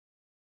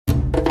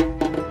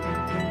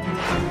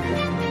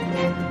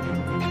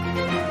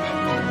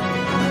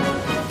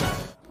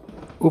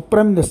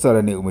Prime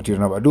Minister ni umutir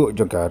na badu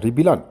jangka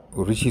Bilat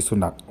Rishi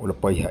Sunak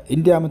ulapai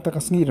India mentah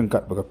kasngi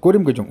rengkat baga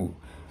korim ke jong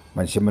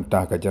mansya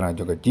mentah ka jana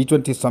jangka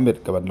G20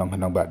 summit ka badlang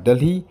hanang ba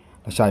Delhi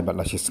na syai bat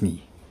lashi sngi.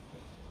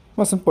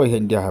 Masan pai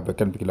India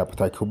habakan pikila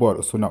patai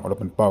khubor Sunak ula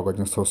Pynpaw ka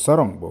jang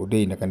Sarong ba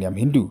Udei na kanyam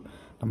Hindu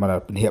na mana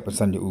penhiap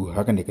Sngew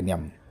hakan ni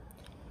kanyam.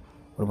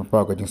 Ula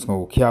Pynpaw ka jang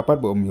Sngew khiapat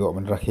ba yo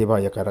man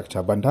rakheba ya ka rakcha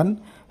bandhan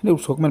ni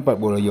usok man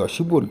pat bola yo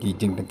shibun ki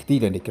jing tang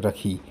kiti dan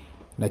dikrakhi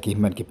na ki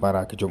man ki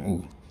para ke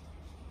jong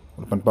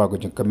Pynpaw ko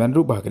jeng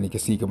kemenru bah kini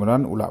kesi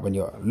kemenan ulak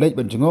banyak lej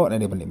banjengo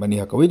nani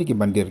mani hakawin ki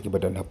bandir ki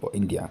badan hapo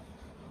India.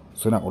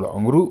 Sunak ulak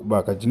ongru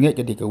bah ka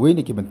jenget jadi kawin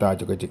ki benta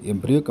juga jek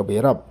embrio ka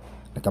berap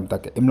nakam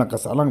tak imlang ka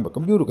salang ba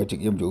kamjuru ka jek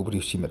em jo ubri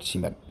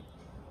simet.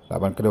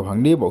 Laban kedau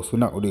hang ni bau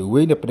Sunak udah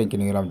wei ne pedeng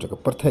kini ram juga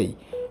pertai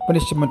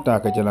panis sementa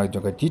ka jalan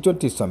juga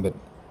G20 summit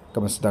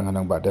kam sedang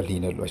hanang ba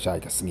Delhi ne lo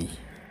syai ka sengi.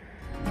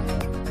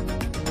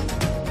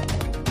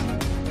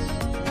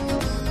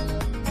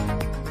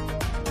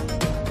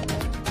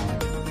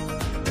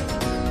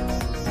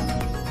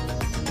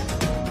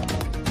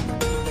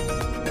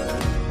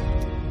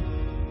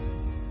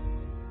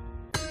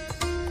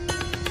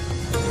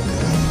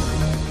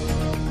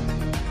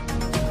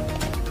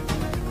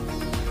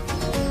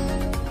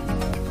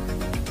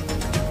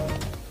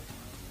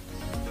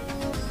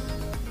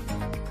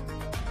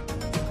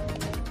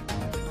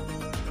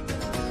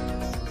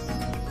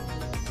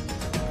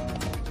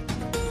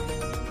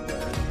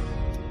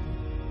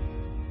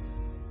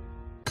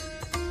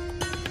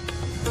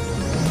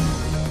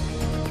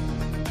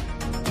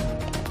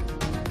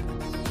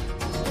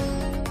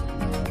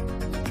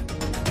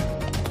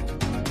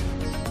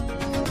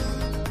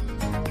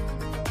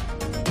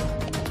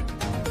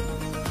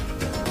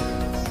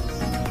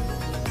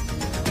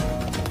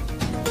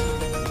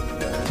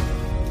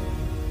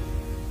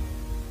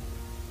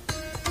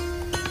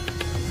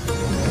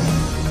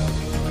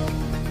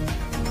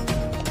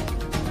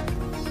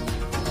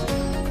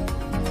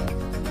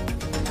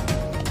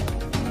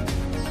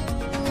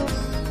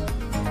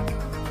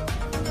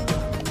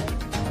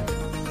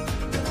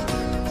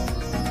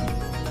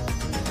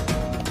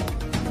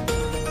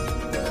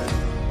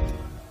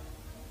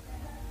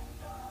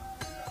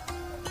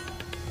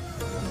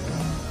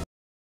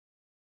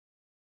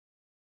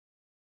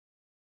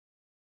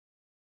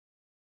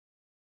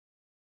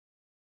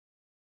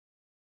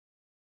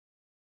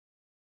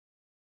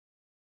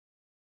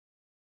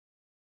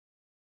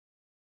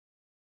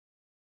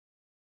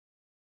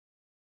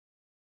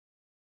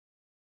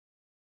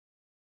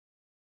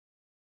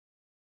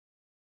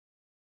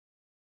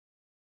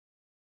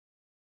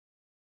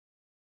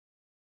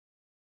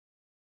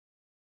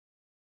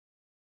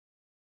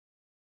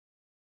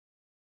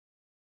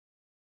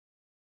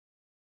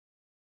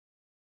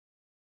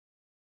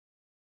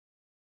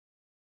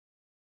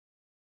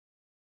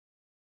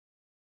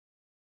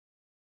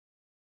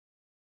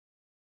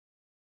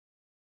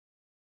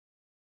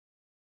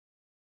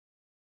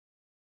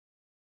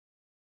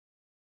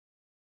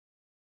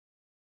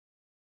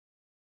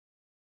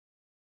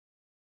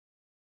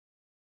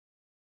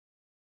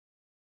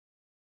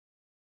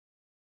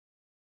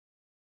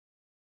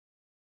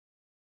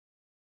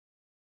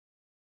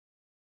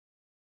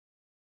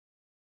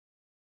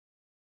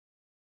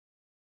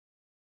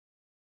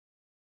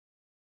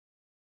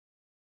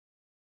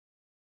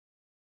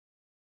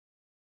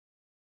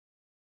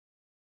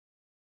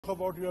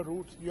 About your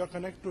roots, you are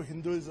connected to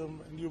Hinduism,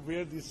 and you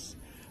wear these,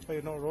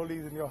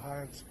 rollies in your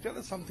hands. Tell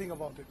us something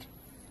about it.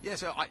 Yeah,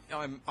 so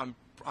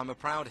I'm a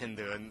proud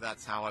Hindu, and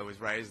that's how I was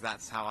raised.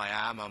 That's how I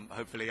am.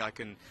 Hopefully, I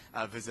can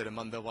visit a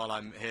mandir while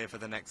I'm here for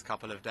the next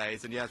couple of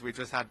days. And yes, we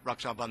just had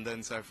Raksha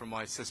Bandhan, so from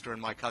my sister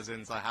and my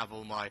cousins, I have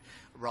all my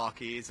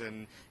Rakis,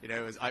 and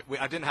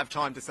I didn't have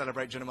time to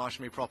celebrate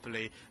Janmashtami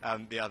properly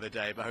the other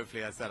day, but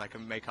hopefully, as I said, I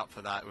can make up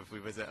for that if we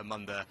visit a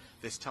mandir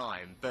this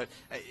time. But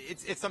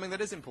it's something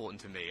that is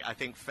important to me. I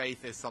think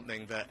faith is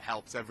something that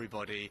helps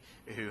everybody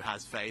who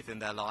has faith in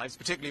their lives,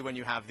 particularly when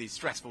you have these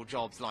stressful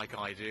jobs like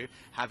I do.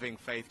 Having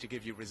faith to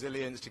give you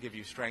resilience, to give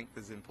you strength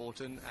is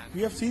important. And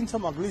we have seen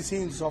some ugly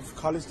scenes of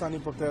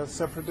Khalistani protests,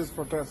 separatist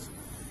protests.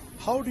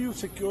 How do you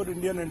secure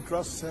Indian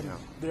interests and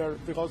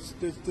because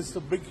this is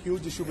a big,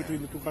 huge issue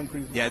between the two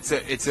countries? Yeah,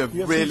 it's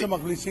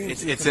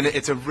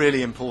a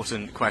really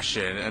important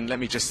question, and let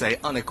me just say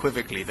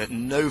unequivocally that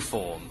no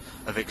form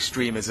of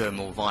extremism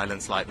or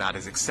violence like that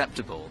is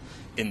acceptable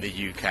in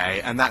the UK,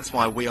 and that's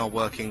why we are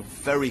working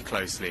very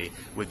closely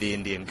with the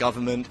Indian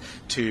government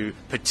to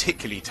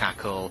particularly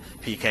tackle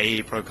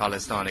PKE,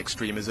 pro-Khalistan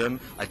extremism.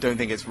 I don't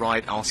think it's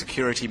right. Our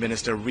security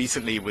minister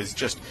recently was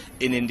just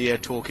in India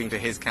talking to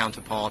his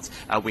counterparts.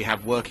 We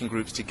have working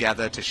groups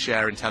together to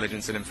share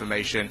intelligence and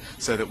information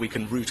so that we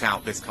can root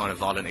out this kind of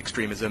violent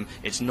extremism.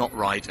 It's not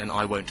right, and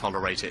I won't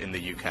tolerate it in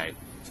the UK.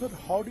 Sir,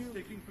 how do you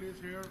taking place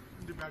here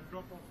in the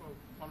backdrop of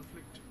a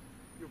conflict,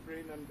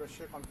 Ukraine and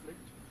Russia conflict?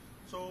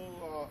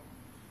 So,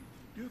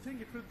 do you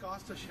think it will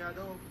cast a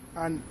shadow,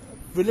 and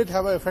will it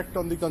have an effect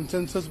on the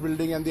consensus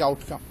building and the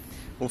outcome?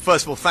 Well,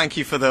 first of all, thank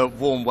you for the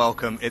warm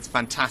welcome. It's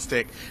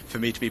fantastic for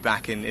me to be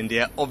back in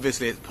India.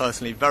 Obviously, it's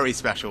personally very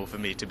special for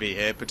me to be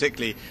here,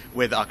 particularly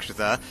with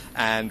Akshata,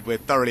 and we've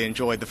thoroughly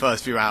enjoyed the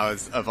first few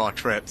hours of our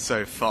trip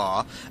so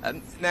far.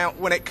 Now,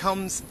 when it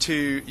comes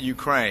to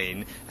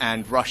Ukraine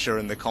and Russia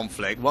and the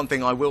conflict, one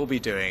thing I will be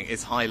doing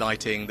is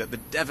highlighting that the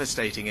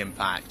devastating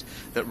impact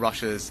that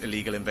Russia's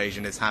illegal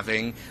invasion is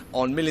having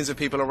on millions of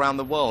people around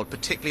the world,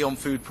 particularly on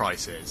food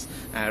prices.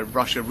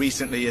 Russia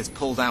recently has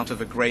pulled out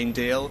of a grain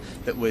deal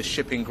that was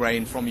shipping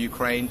grain from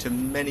Ukraine to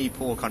many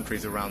poor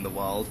countries around the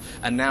world,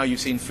 and now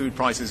you've seen food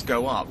prices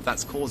go up.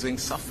 That's causing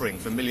suffering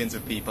for millions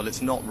of people.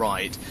 It's not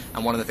right,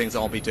 and one of the things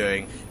I'll be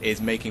doing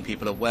is making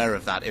people aware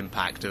of that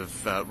impact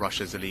of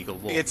Russia's illegal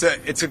war. It's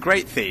a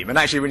great theme, and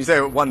actually when you say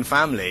one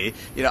family,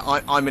 you know,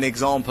 I'm an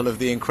example of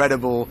the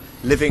incredible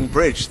living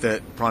bridge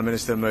that Prime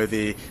Minister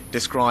Modi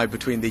described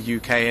between the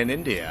UK and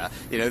India.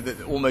 You know,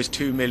 almost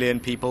 2 million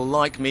people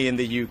like me in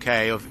the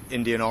UK of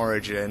Indian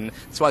origin.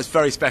 That's why it's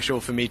very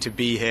special for me to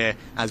be here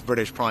as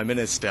British Prime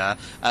Minister,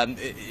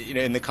 you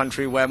know, in the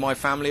country where my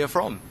family are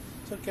from.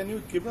 So can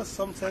you give us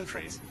some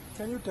sense?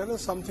 Can you tell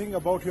us something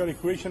about your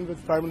equation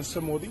with Prime Minister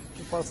Modi?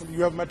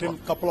 You have met him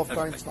a couple of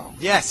times now.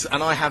 Yes,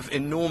 and I have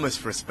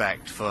enormous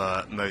respect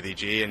for Modi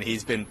ji, and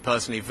he's been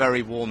personally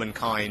very warm and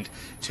kind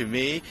to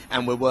me,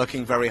 and we're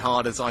working very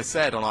hard, as I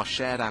said, on our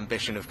shared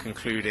ambition of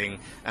concluding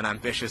an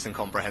ambitious and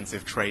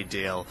comprehensive trade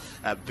deal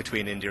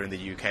between India and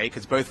the UK,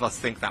 because both of us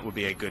think that would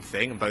be a good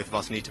thing, and both of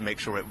us need to make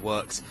sure it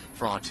works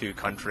for our two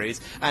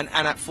countries. And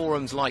at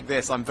forums like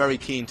this, I'm very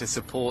keen to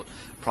support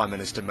Prime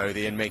Minister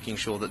Modi in making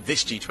sure that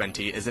this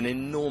G20 is an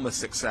enormous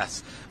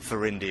success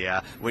for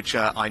India, which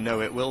I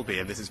know it will be,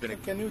 and this has been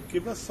Can you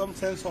give us some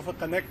sense of a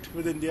connect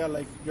with India,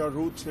 like your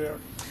roots here?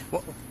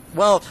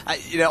 Well,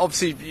 you know,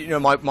 obviously, you know,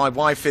 my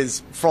wife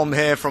is from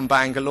here, from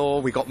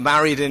Bangalore. We got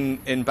married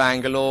in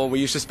Bangalore. We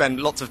used to spend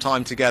lots of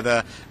time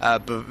together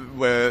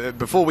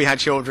before we had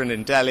children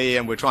in Delhi,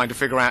 and we're trying to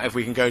figure out if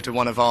we can go to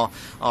one of our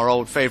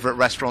old favourite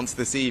restaurants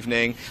this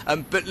evening.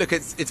 But look,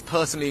 it's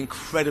personally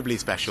incredibly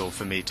special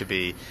for me to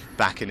be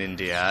back in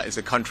India. It's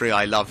a country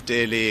I love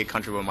dearly, a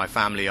country where my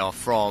family are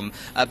from.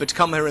 But to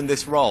come here in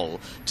this role,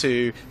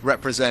 to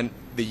represent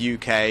the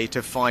UK,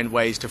 to find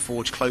ways to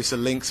forge closer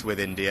links with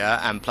India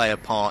and play a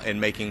part in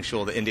making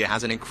sure that India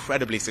has an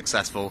incredibly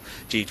successful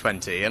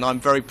G20. And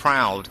I'm very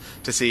proud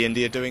to see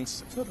India doing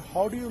so. So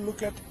how do you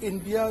look at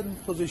India's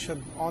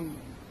position on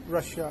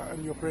Russia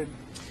and Ukraine?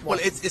 Well,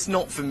 it's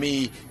not for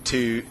me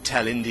to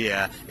tell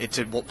India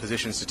what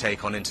positions to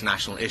take on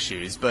international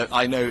issues, but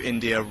I know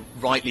India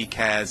rightly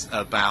cares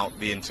about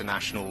the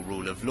international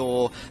rule of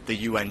law, the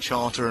UN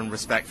Charter, and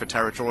respect for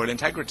territorial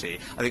integrity.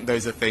 I think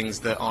those are things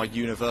that are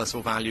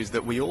universal values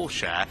that we all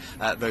share.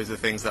 Those are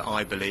things that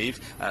I believe,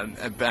 and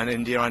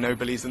India, I know,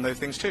 believes in those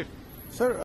things too. Sir,